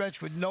stuck in the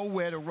stretch with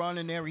nowhere to run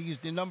in there. He's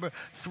the number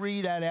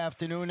 3 that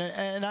afternoon,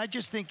 and I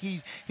just think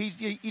he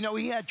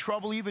had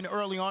trouble even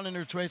early on in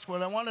this race.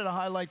 But I wanted to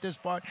highlight this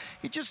part.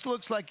 It just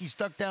looks like he's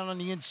stuck down on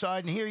the inside.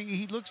 And here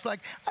he looks like,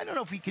 I don't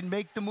know if he can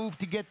make the move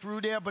to get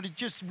through there, but it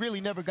just really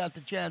never got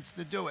the chance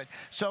to do it.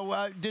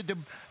 So did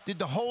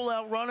the hole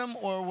outrun him,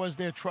 or was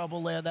there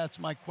trouble there? That's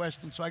my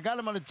question. So I got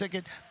him on the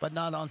ticket, but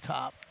not on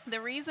top.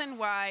 The reason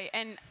why,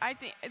 and I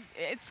think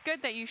it's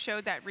good that you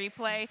showed that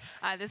replay.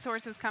 This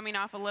horse was coming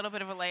off a little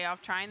bit of a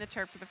layoff, trying the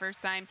turf for the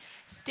first time.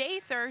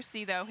 Stay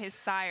Thirsty, though, his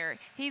sire,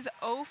 he's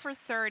 0 for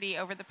 30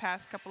 over the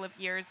past couple of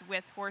years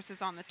with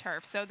horses on the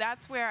turf. So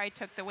that's where I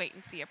took the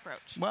wait-and-see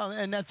approach. Well,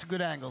 and that's a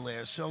good angle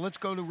there. So let's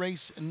go to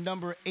race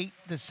number 8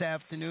 this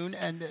afternoon,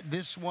 and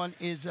this one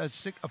is a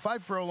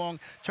 5-furlong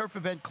turf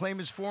event. Claim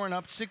is 4 and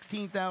up,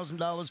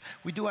 $16,000.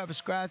 We do have a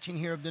scratching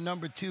here of the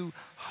number 2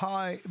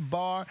 High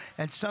Bar,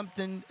 and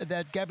something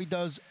that Gabby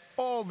does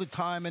all the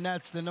time, and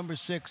that's the number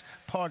 6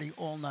 Party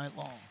All Night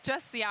Long.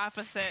 Just the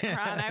opposite,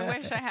 Ron. I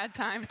wish I had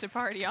time to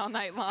party all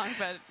night long,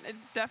 but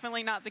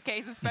definitely not the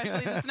case,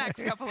 especially this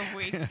next couple of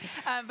weeks.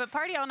 But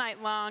Party All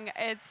Night Long,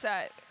 it's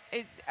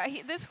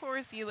this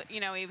horse, he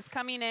was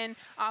coming in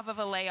off of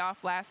a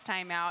layoff last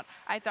time out.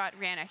 I thought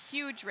ran a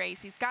huge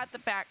race. He's got the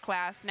back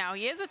class. Now,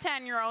 he is a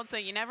 10-year-old, so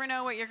you never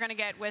know what you're going to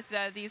get with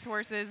these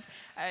horses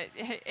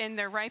in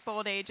their ripe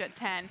old age at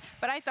 10.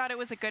 But I thought it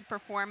was a good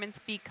performance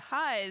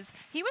because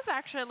he was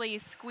actually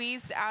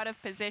squeezed out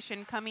of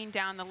position coming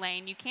down the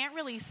lane. You can't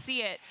really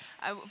see it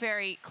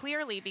very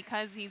clearly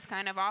because he's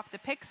kind of off the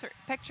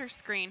picture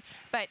screen.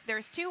 But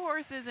there's 2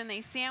 horses, and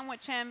they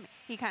sandwich him.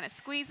 He kind of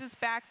squeezes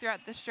back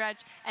throughout the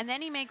stretch, and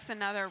then he makes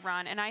another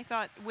run. And I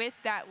thought with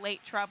that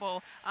late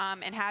trouble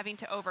and having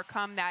to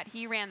overcome that,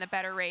 he ran the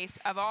better race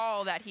of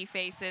all that he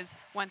faces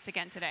once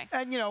again today.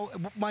 And,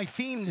 my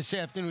theme this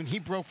afternoon, he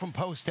broke from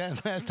post 10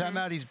 last time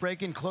out. He's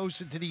breaking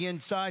closer to the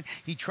inside.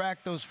 He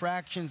tracked those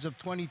fractions of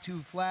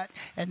 22 flat,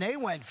 and they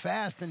went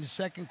fast in the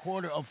second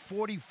quarter of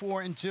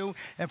 44 and 2.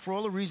 And for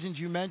all the reasons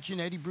you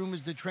mentioned, Eddie Broom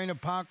is the trainer,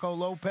 Paco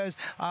Lopez.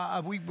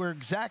 We were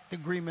exact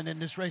agreement in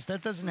this race.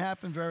 That doesn't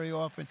happen very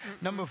often.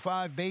 Number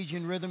 5,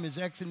 Beijing Rhythm, is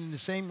exiting the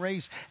same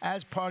race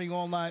as Party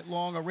All Night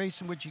Long, a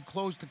race in which he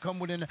closed to come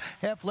within a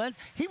half length.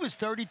 He was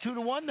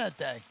 32-1 that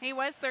day. He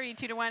was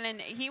 32-1,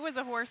 and he was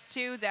a horse,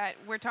 too, that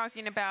we're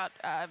talking about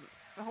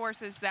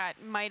horses that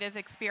might have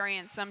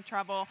experienced some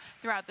trouble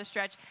throughout the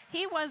stretch.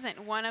 He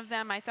wasn't one of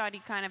them. I thought he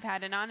kind of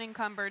had an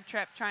unencumbered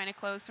trip trying to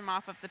close from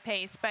off of the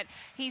pace, but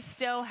he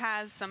still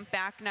has some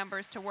back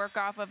numbers to work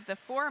off of. The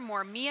 4,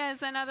 Mia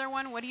is another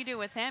one. What do you do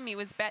with him? He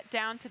was bet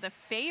down to the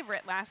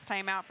favorite last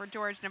time out for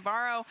George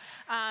Navarro,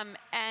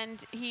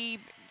 and he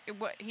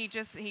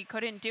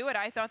couldn't do it.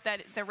 I thought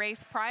that the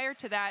race prior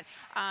to that,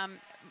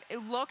 it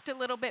looked a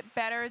little bit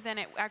better than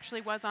it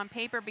actually was on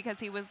paper because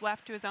he was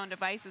left to his own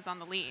devices on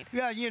the lead.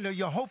 Yeah,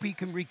 you hope he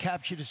can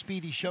recapture the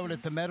speed he showed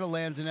at the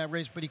Meadowlands in that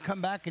race, but he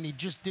come back and he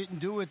just didn't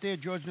do it there.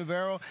 George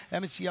Navarro,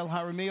 MCL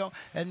Jaramillo,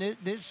 and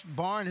this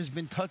barn has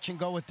been touch and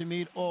go at the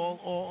meet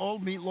all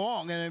meet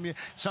long. And I mean,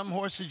 some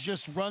horses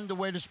just run the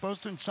way they're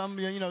supposed to, and some,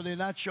 they're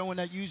not showing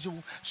that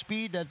usual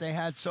speed that they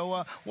had.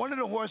 So one of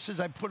the horses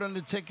I put on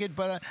the ticket,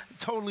 but I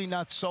told totally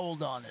not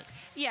sold on it.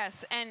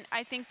 Yes, and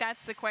I think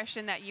that's the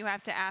question that you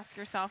have to ask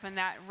yourself in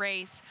that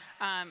race.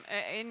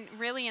 And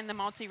really in the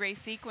multi-race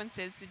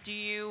sequences, do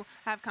you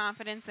have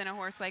confidence in a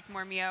horse like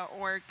Mormia,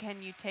 or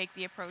can you take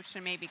the approach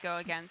to maybe go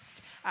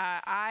against?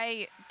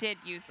 I did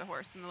use the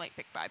horse in the late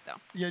pick 5,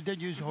 though. You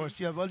did use the horse,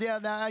 yeah. Well, yeah,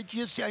 I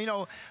just, you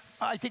know,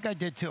 I think I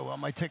did too on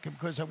my ticket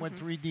because I went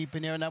 3 deep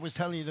in there, and I was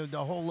telling you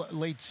the whole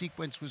late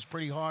sequence was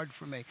pretty hard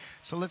for me.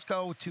 So let's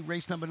go to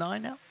race number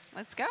 9 now.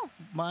 Let's go.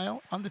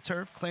 Mile on the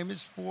turf. Claim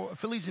is for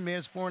fillies and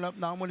mares 4 and up.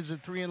 Non-1 is a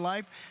 3 in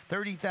life.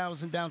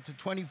 $30,000 down to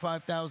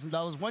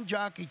 $25,000. One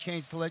jockey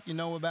change to let you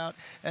know about,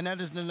 and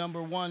that is the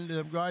number 1.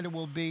 The rider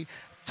will be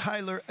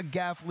Tyler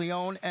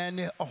Gaffleone,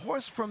 and a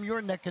horse from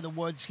your neck of the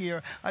woods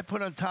here I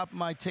put on top of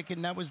my ticket,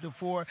 and that was the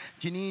 4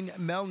 Janine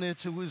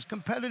Melnitz, who was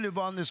competitive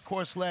on this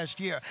course last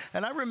year.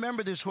 And I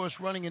remember this horse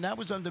running, and that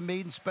was under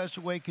maiden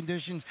special weight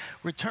conditions.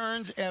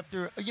 Returns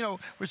after, you know,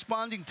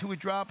 responding to a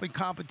drop in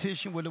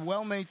competition with a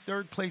well-made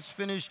 3rd place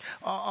finish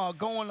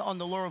going on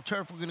the Laurel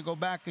Turf. We're going to go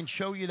back and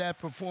show you that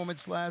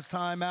performance last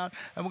time out,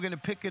 and we're going to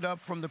pick it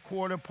up from the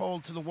quarter pole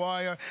to the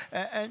wire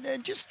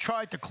and just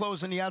try to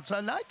close on the outside.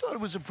 And I thought it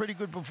was a pretty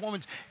good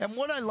performance. And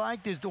what I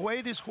liked is the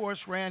way this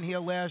horse ran here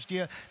last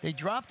year. They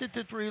dropped it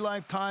to 3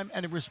 lifetime,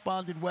 and it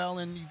responded well,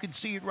 and you can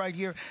see it right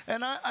here.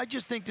 And I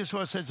just think this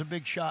horse has a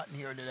big shot in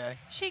here today.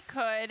 She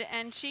could,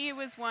 and she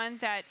was one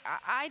that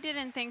I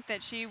didn't think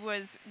that she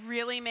was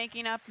really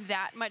making up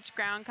that much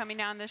ground coming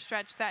down the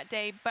stretch that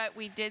day, but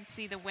we did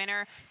see the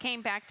winner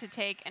came back to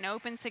take an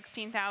open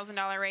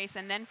 $16,000 race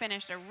and then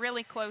finished a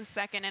really close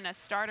second in a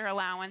starter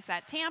allowance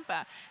at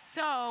Tampa.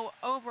 So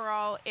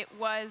overall, it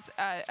was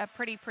a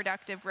pretty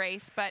productive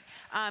race, but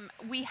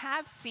we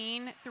have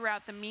seen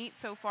throughout the meet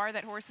so far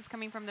that horses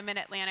coming from the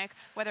Mid-Atlantic,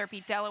 whether it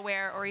be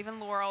Delaware or even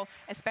Laurel,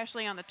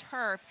 especially on the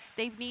turf,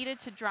 they've needed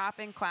to drop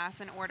in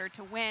class in order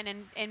to win.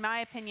 And in my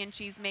opinion,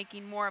 she's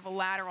making more of a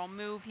lateral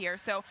move here.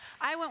 So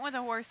I went with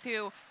a horse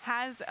who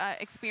has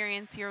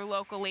experience here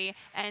locally,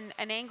 and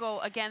an angle,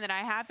 again, that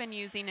I have been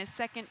using is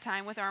second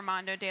time with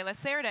Armando de la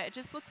Cerda. It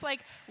just looks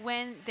like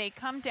when they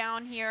come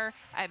down here,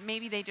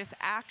 maybe they just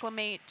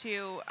acclimate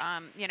to,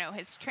 you know,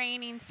 his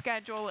training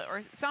schedule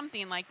or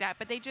something like that,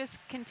 but they just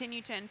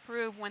continue to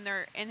improve when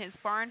they're in his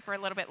barn for a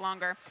little bit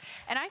longer.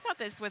 And I thought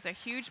this was a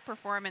huge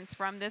performance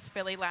from this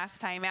filly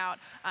last time out.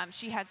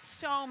 She had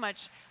so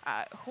much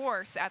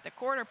horse at the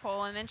quarter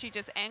pole, and then she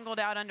just angled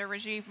out under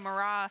Rajiv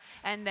Marat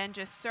and then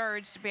just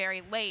surged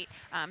very late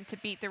to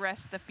beat the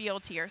rest of the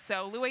field here.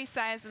 So Luis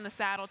Saez in the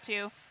saddle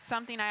too.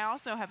 Something I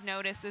also have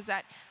noticed is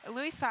that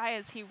Luis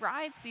Saez, he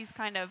rides these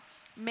kind of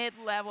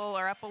mid-level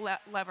or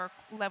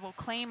upper-level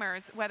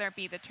claimers, whether it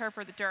be the turf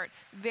or the dirt,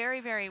 very,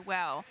 very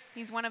well.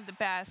 He's one of the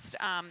best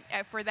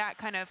for that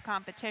kind of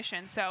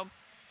competition. So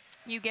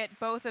you get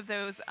both of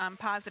those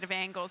positive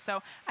angles.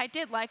 So I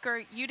did like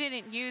her. You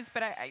didn't use,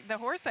 but the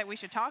horse that we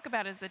should talk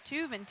about is the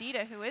 2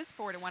 Vendita, who is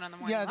 4-1 on the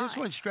morning Yeah, line. this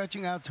one's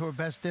stretching out to her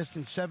best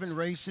distance. 7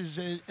 races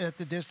at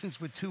the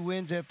distance with 2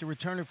 wins after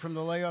returning from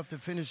the layoff to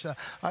finish,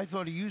 I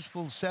thought, a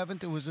useful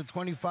 7th. It was a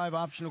 25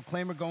 optional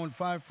claimer going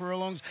 5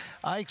 furlongs.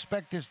 I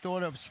expect this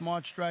daughter of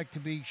Smart Strike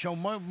to show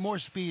more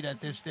speed at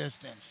this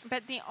distance.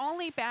 But the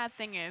only bad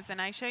thing is, and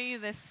I show you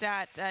this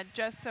stat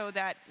just so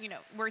that, you know,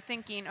 we're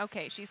thinking,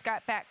 okay, she's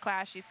got back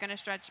class, she's going to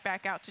stretch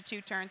back out to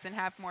 2 turns and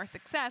have more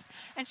success,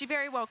 and she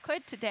very well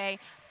could today.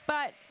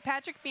 But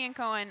Patrick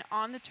Biancone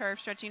on the turf,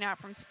 stretching out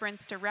from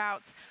sprints to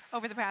routes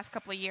over the past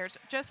couple of years,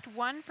 just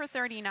 1 for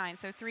 39,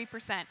 so 3%.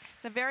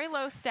 It's a very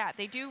low stat.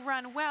 They do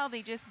run well,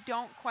 they just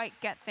don't quite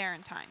get there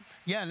in time.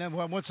 Yeah, and then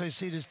once I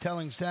see this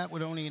telling stat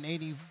with only an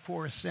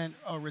 84-cent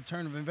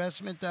return of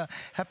investment,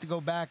 have to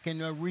go back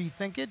and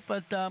rethink it.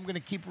 But I'm going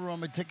to keep her on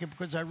my ticket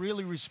because I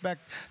really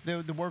respect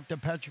the work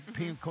that Patrick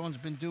Biancone's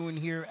been doing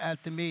here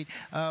at the meet.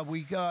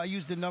 We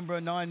used the number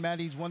 9,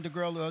 Maddie's Wonder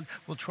Girl.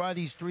 We'll try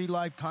these 3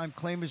 lifetime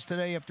claimers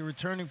today after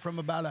returning from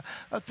about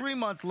a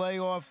 3-month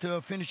layoff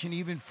to finishing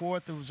even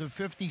 4th. It was a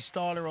 50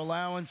 starter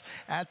allowance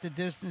at the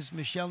distance.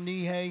 Michelle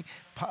Nihei,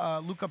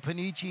 Luca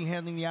Panici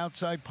handling the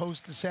outside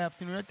post this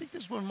afternoon. I think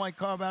this one might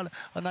carve out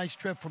a nice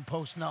trip from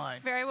post 9.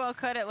 Very well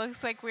could. It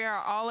looks like we are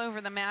all over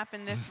the map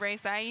in this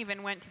race. I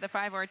even went to the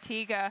 5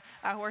 Ortiga,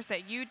 a horse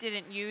that you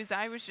didn't use.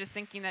 I was just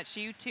thinking that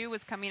she too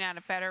was coming out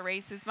of better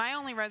races. My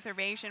only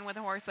reservation with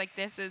a horse like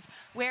this is,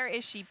 where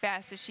is she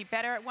best? Is she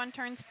better at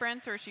 1-turn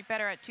sprints, or is she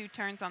better at 2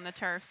 turns on the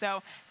turf?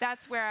 So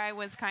that's where I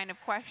was kind of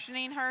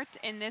questioning her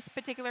in this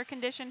particular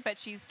condition, but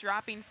she's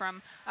dropping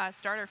from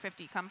starter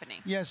 50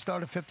 company. Yeah,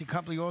 starter 50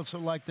 company, also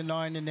like the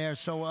 9 in there,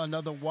 so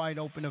another wide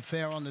open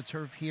affair on the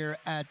turf here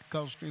at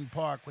Gulfstream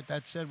Park. With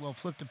that said, we'll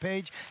flip the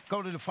page,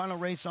 go to the final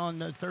race on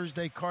the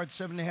Thursday card.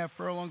 7.5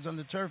 furlongs on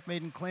the turf,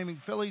 maiden claiming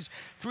fillies.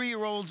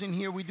 3-year-olds in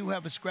here. We do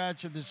have a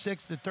scratch of the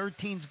 6. The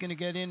 13's going to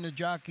get in. The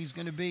jockey's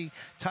going to be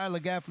Tyler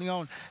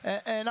Gaffleone.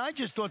 And I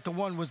just thought the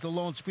 1 was the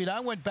lone speed. I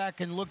went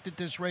back and looked at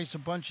this race a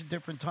bunch of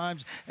different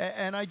times,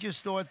 and I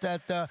just thought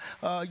that,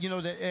 you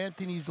know, that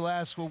Anthony's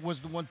last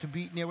was the one to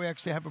beat. And there we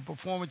actually have a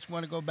performance. We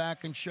want to go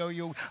back and show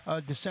you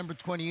December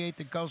December 28th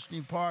at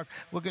Gulfstream Park.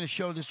 We're going to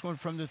show this one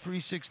from the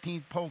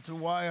 3/16 pole to the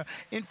wire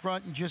in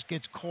front and just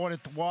gets caught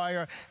at the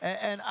wire.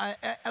 And I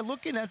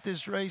looking at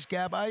this race,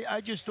 Gab,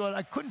 I just thought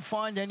I couldn't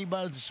find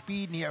anybody's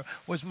speed in here,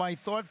 was my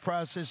thought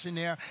process in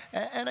there.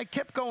 And I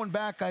kept going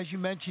back, as you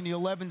mentioned, the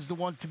 11's the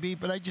one to beat,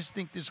 but I just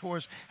think this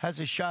horse has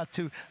a shot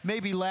to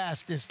maybe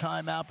last this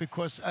time out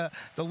because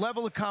the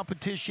level of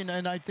competition,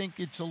 and I think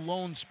it's a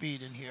lone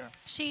speed in here.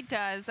 She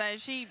does.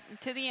 She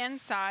to the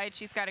inside.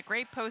 She's got a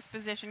great post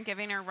position,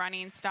 giving her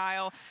running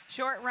style.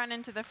 Short run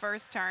into the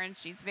first turn.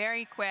 She's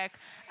very quick.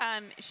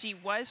 She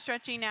was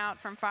stretching out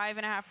from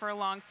 5.5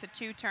 furlongs to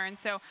 2 turns,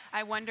 so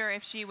I wonder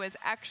if she was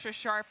extra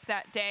sharp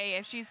that day,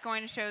 if she's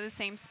going to show the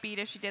same speed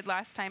as she did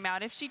last time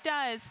out. If she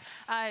does,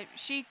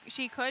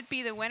 she could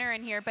be the winner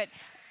in here, but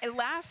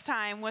last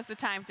time was the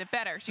time to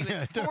bet her. She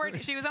was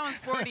she was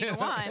almost 40 to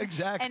 1.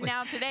 Exactly. And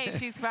now today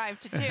she's 5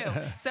 to 2.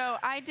 So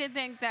I did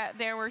think that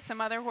there were some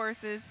other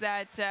horses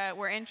that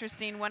were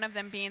interesting. One of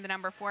them being the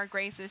number 4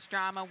 Grace's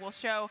Drama. We'll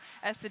show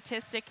a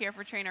statistic here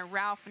for trainer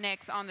Ralph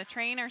Nix on the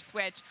trainer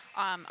switch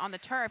on the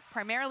turf,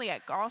 primarily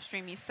at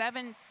Gulfstream. He's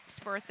 7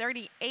 for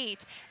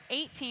 38,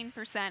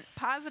 18%,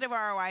 positive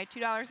ROI,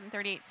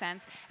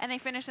 $2.38, and they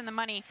finish in the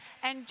money.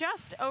 And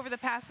just over the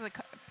past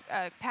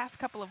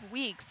couple of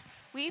weeks,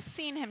 we've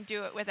seen him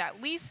do it with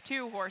at least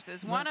 2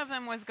 horses. One of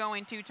them was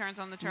going 2 turns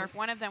on the turf.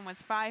 One of them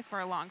was 5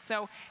 furlongs.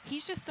 So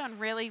he's just done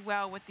really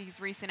well with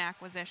these recent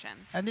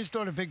acquisitions. And this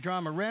daughter, Big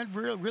Drama, ran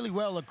really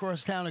well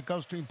across town at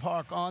Gulfstream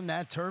Park on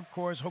that turf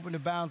course, hoping to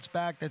bounce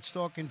back that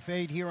Stalk and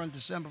Fade here on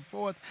December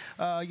 4th.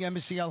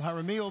 Yemisi El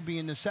Harami will be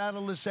in the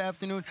saddle this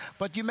afternoon.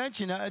 But you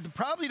mentioned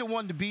probably the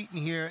one to beat in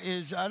here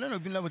is, I don't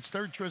even know it's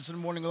third choice in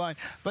the morning line,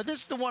 but this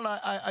is the one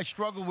I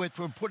struggle with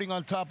for putting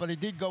on top, but I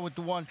did go with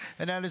the one,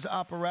 and that is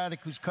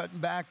Operatic, who's cutting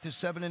back to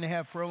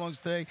 7.5 furlongs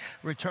today,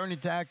 returning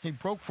to act. They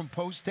broke from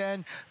post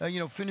 10,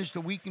 finished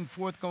the week in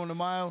 4th going a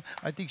mile.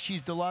 I think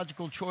she's the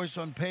logical choice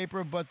on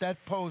paper, but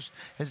that post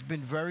has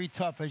been very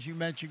tough, as you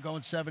mentioned,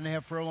 going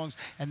 7.5 furlongs,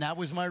 and that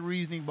was my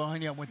reasoning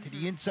behind it. I went to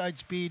the inside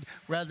speed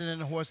rather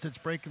than a horse that's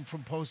breaking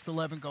from post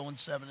 11 going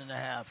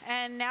 7.5.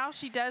 And now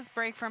she does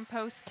break from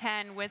post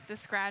 10 with the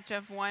scratch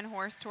of one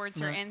horse towards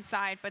her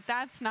inside, but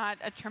that's not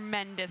a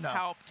tremendous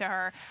help to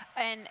her.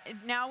 And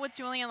now with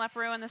Julian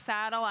Leparoux in the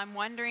saddle, I'm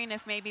wondering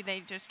if maybe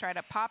they just try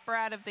to pop her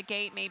out of the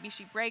gate. Maybe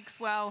she breaks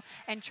well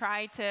and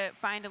try to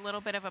find a little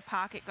bit of a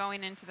pocket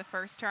going into the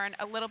first turn,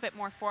 a little bit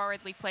more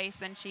forwardly placed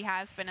than she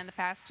has been in the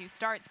past 2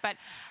 starts. But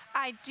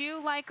I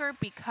do like her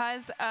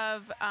because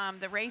of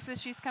the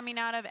races she's coming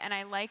out of, and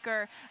I like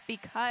her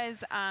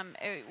because,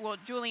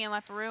 Julian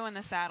Leparoux in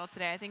the saddle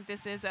today. I think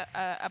this is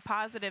a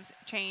positive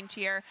change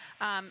here,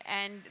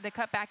 and the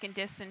cutback in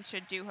distance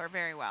should do her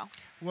very well.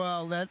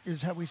 Well, that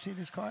is how we see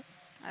this card?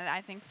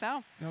 I think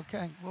so.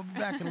 Okay, we'll be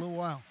back in a little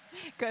while.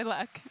 Good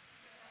luck.